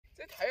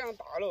太阳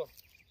大了，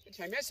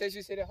前面射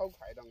水射得好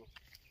快当哦，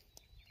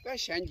都要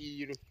陷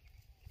泥了。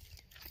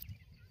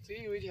这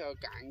有一条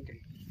干根，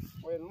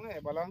我要弄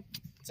来把它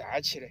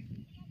站起来，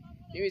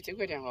因为这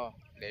块田哈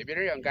那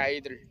边要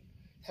矮点儿，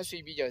它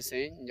水比较深，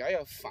人家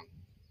要放，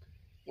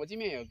我这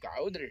边要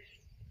高点儿，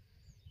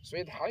所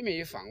以它里面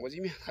一放，我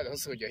这边它到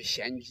时候就要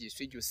陷泥，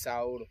水就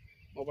少了。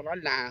我把它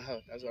拦好，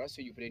到时候它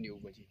水就不得流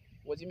过去，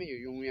我这边又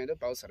永远都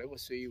保持那个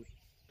水位。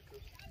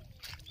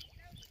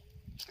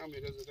还没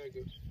得这个狗。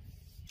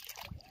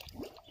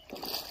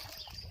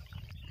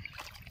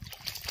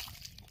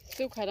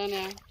手快点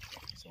呢？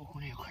手可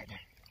能要快点。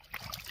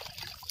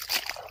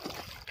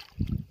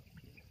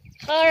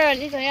好儿，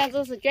你这样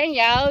子是卷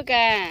腰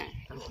杆。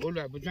后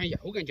来不卷腰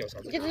杆叫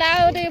啥子？你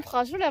老得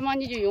爬出来嘛，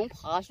你就用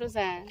爬树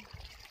噻。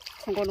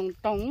从个弄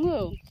咚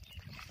哦。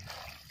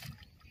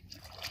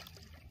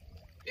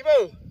李宝，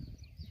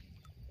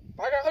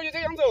大概好久这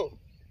样子哦。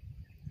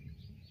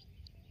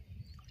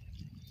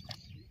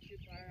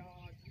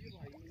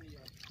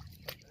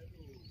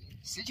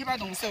1700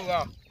动手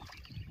啊！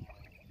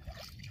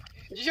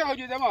你想好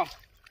久在嘛？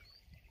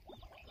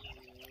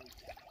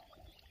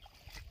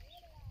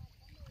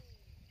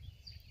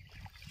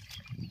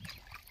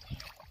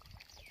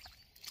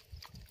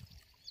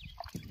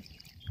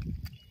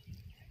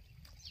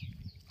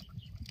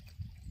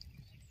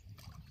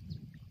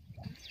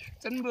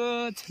整不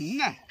成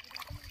啊！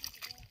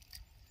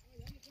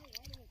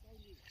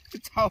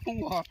找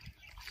我，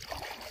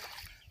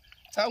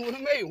找我都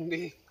没用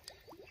的。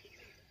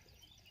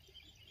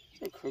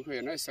这壳壳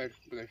也来塞了，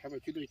不然害怕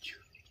举头球。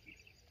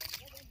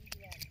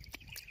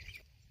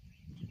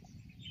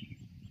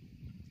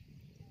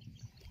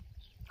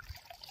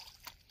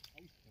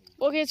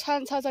我给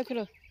铲草草去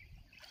了。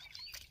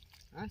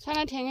啊？铲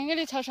了田间给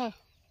你草草。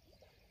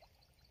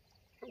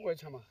我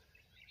铲嘛。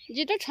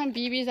你这铲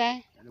比比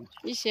噻，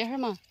你歇会儿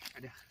嘛。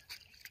快点。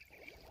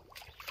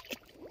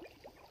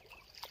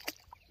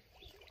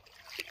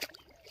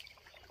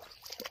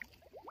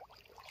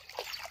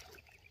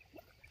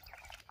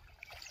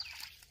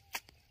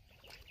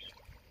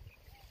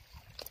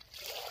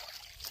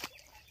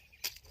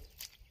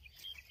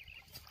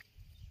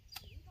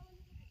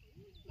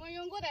我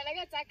用过在那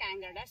个扎干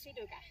杆的水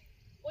头干，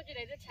我就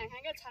在这前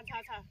看个铲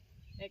草草，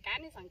在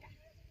杆子上干。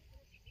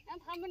让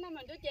他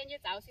们都点起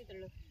造水点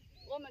了，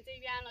我们这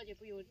远了就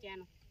不用点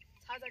了，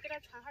草草给它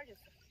穿好就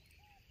是。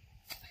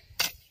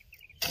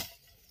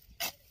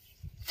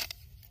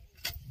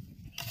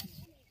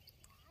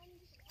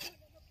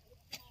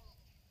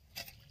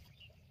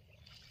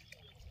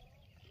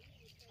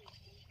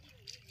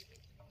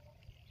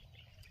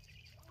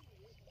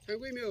穿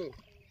过没有？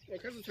要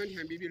开始穿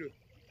田比比了。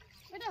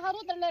没得好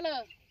多点来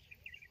了。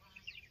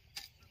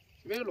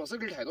这边螺丝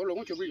根太多了，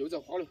我脚板又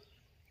遭花了。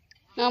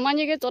那么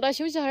你给坐到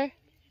休息会儿。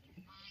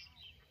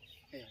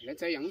哎呀，那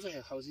这样子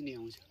还好生点，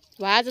我说。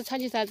袜子穿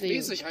起啥子？每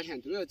次下田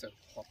都要遭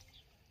花。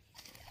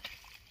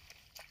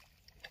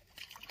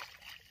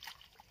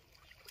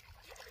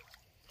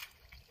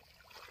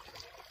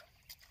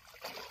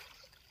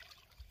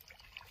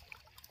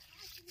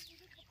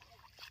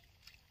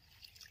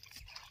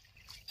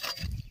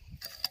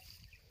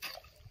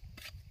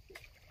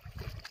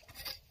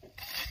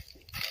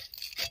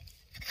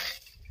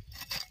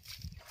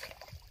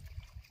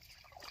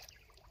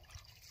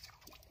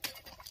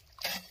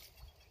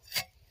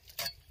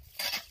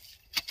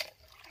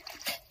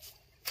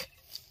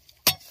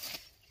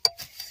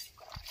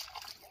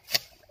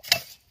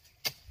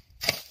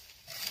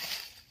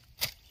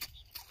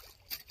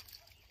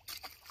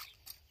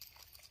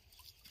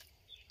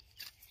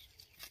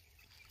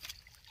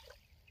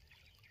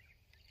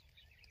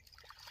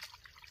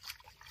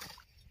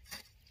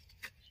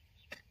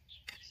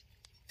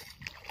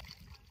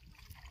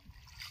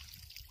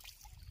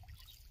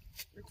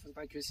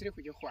把绝世的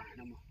回去换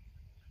了嘛？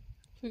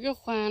回去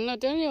换了，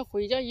等你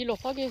回家一落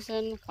花给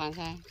生换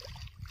噻。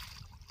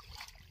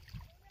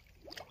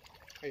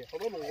哎呀，好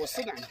多螺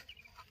丝蛋，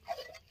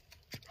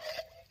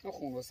那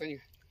红螺丝你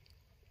看。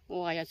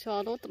哇，要出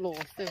好多螺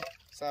丝。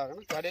是啊，那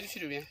挂点去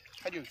那边，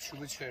它就出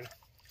不去了。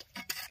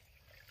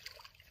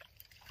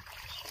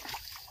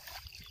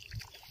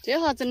这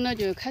下整了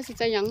就开始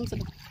摘秧子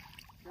了。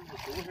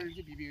多会儿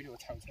就比比有点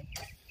潮潮。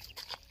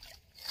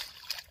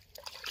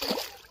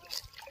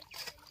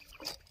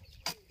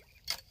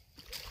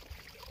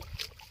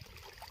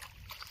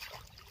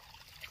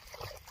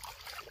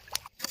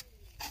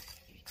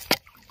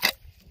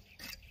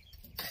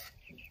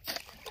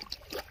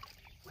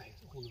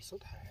红螺丝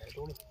太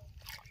多了。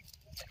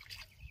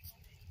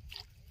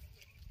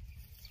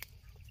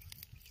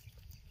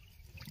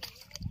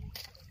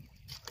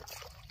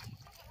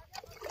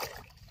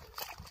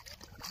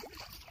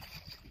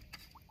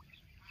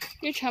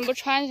你全部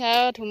铲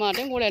下头嘛，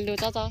等我来留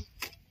渣渣。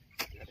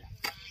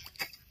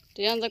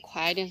这样子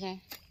快点噻。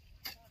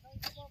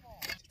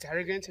摘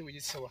点根才回去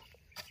吃哇。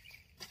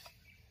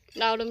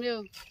老了没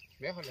有？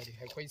没好老的，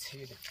还可以吃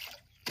一点。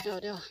要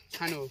的啊。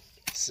铲了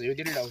是有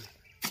点老。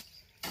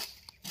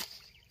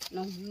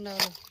弄了。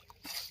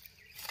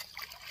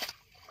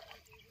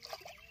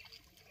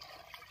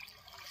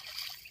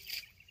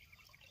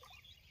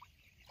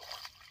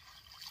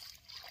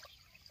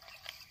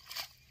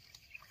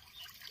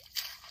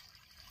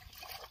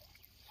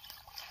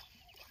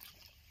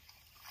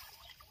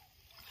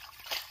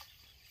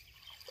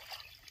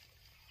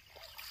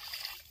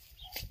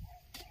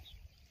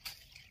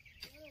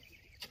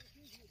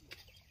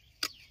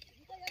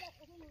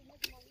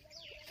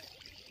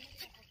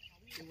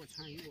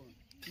穿一个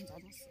今朝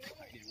都4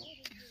块钱哦。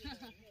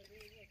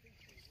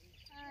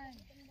哎，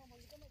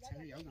才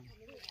是腰杆。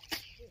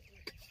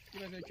这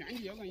个是卷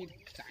起腰杆一头，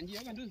站起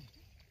腰杆都是。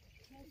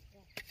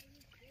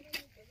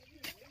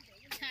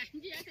站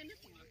起腰杆的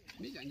痛啊！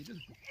没站起都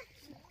痛，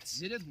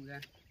记得痛噻。哎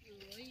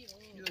呦！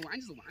你这弯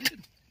就是弯的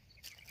痛。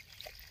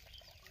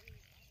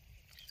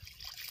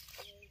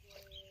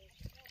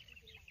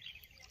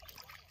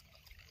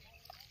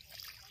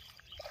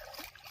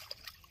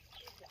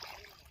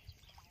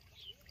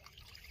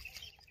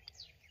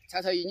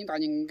柴草已经打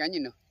净干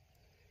净了，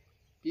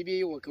比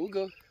比我勾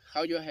勾，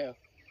好久还要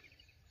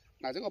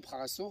拿这个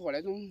爬梳和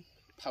那种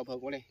刨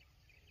过来，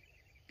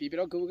比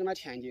了勾跟它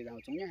填起，然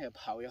后中间还要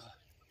刨一下，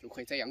就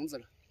可以摘秧子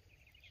了。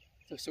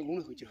这手工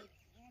的后劲了。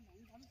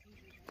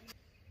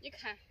你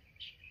看，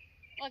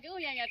我给我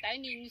圆圆带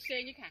零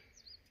食，你看，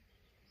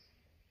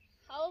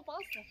好巴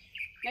适。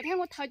那天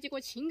我淘几个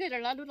青格点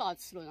儿，那都拿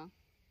吃了噻。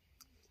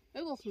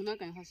那个红的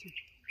更好吃。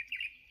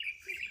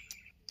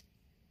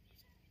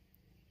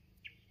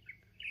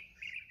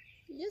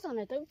衣裳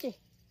来都结。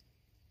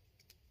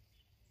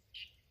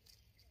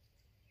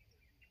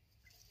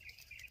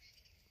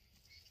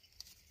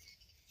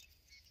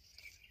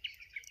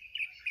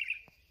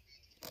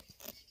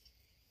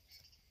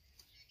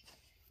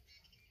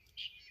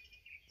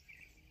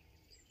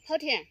好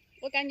甜，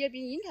我感觉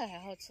比樱桃还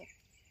好吃。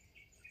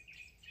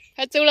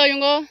还走了，勇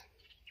哥？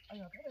哎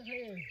呀，太很。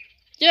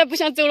既然不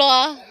想走了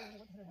啊？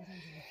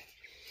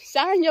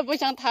下儿你也不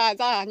想抬，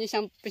咋？你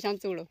不想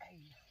走了？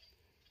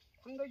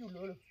躺到就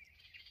热了。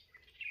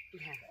你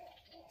看，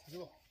这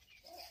个，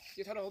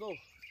你抬了好多？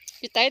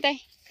你呆呆。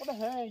多得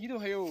很，里头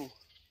还有。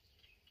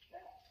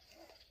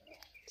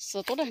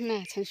是多得很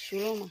呐，成熟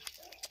了嘛。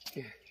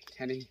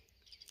甜的。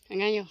看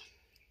看哟。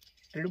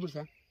点儿都不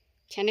酸。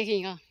甜得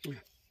很啊。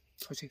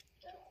好吃。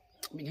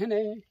明天呢，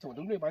做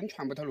都不得把你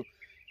全部掏了，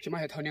起码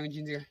还掏2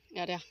斤这个。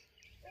要的。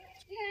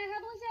你看好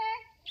东西，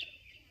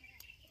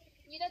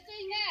你的最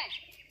爱。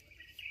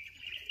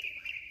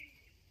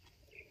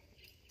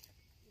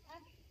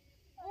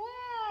哦。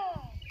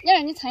要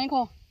让你尝一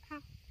口。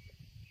好。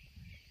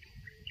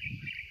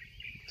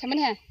甜不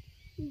甜？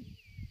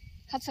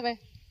好吃呗。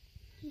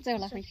走，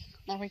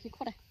拿回去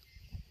可来。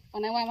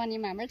放来玩玩，你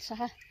慢慢吃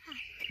哈。好。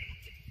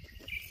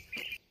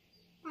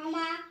妈妈，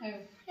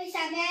那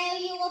下面还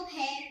有我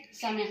配。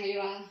下面还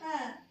有啊？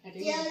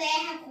结了的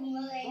还红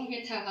了的。我给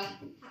你调哈。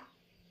好。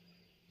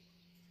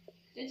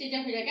这姐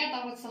姐回来给俺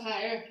打伙吃哈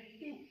儿。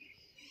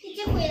姐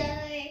姐回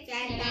来了的，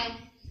家里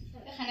来。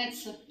这还来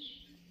吃。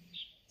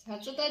要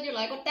知道就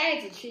拿个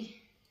袋子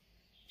去。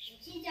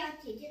去叫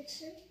姐姐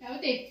吃。要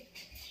得。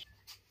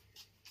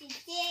姐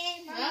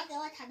姐，妈妈给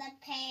我淘的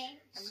配。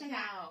怎么甜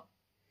哦？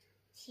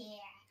甜。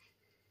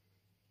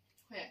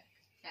会，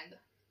甜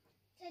的。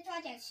再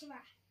抓点吃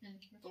吧。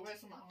多会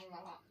吃嘛，我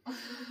妈妈。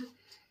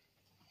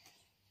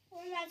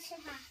我来吃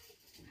哈。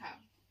好。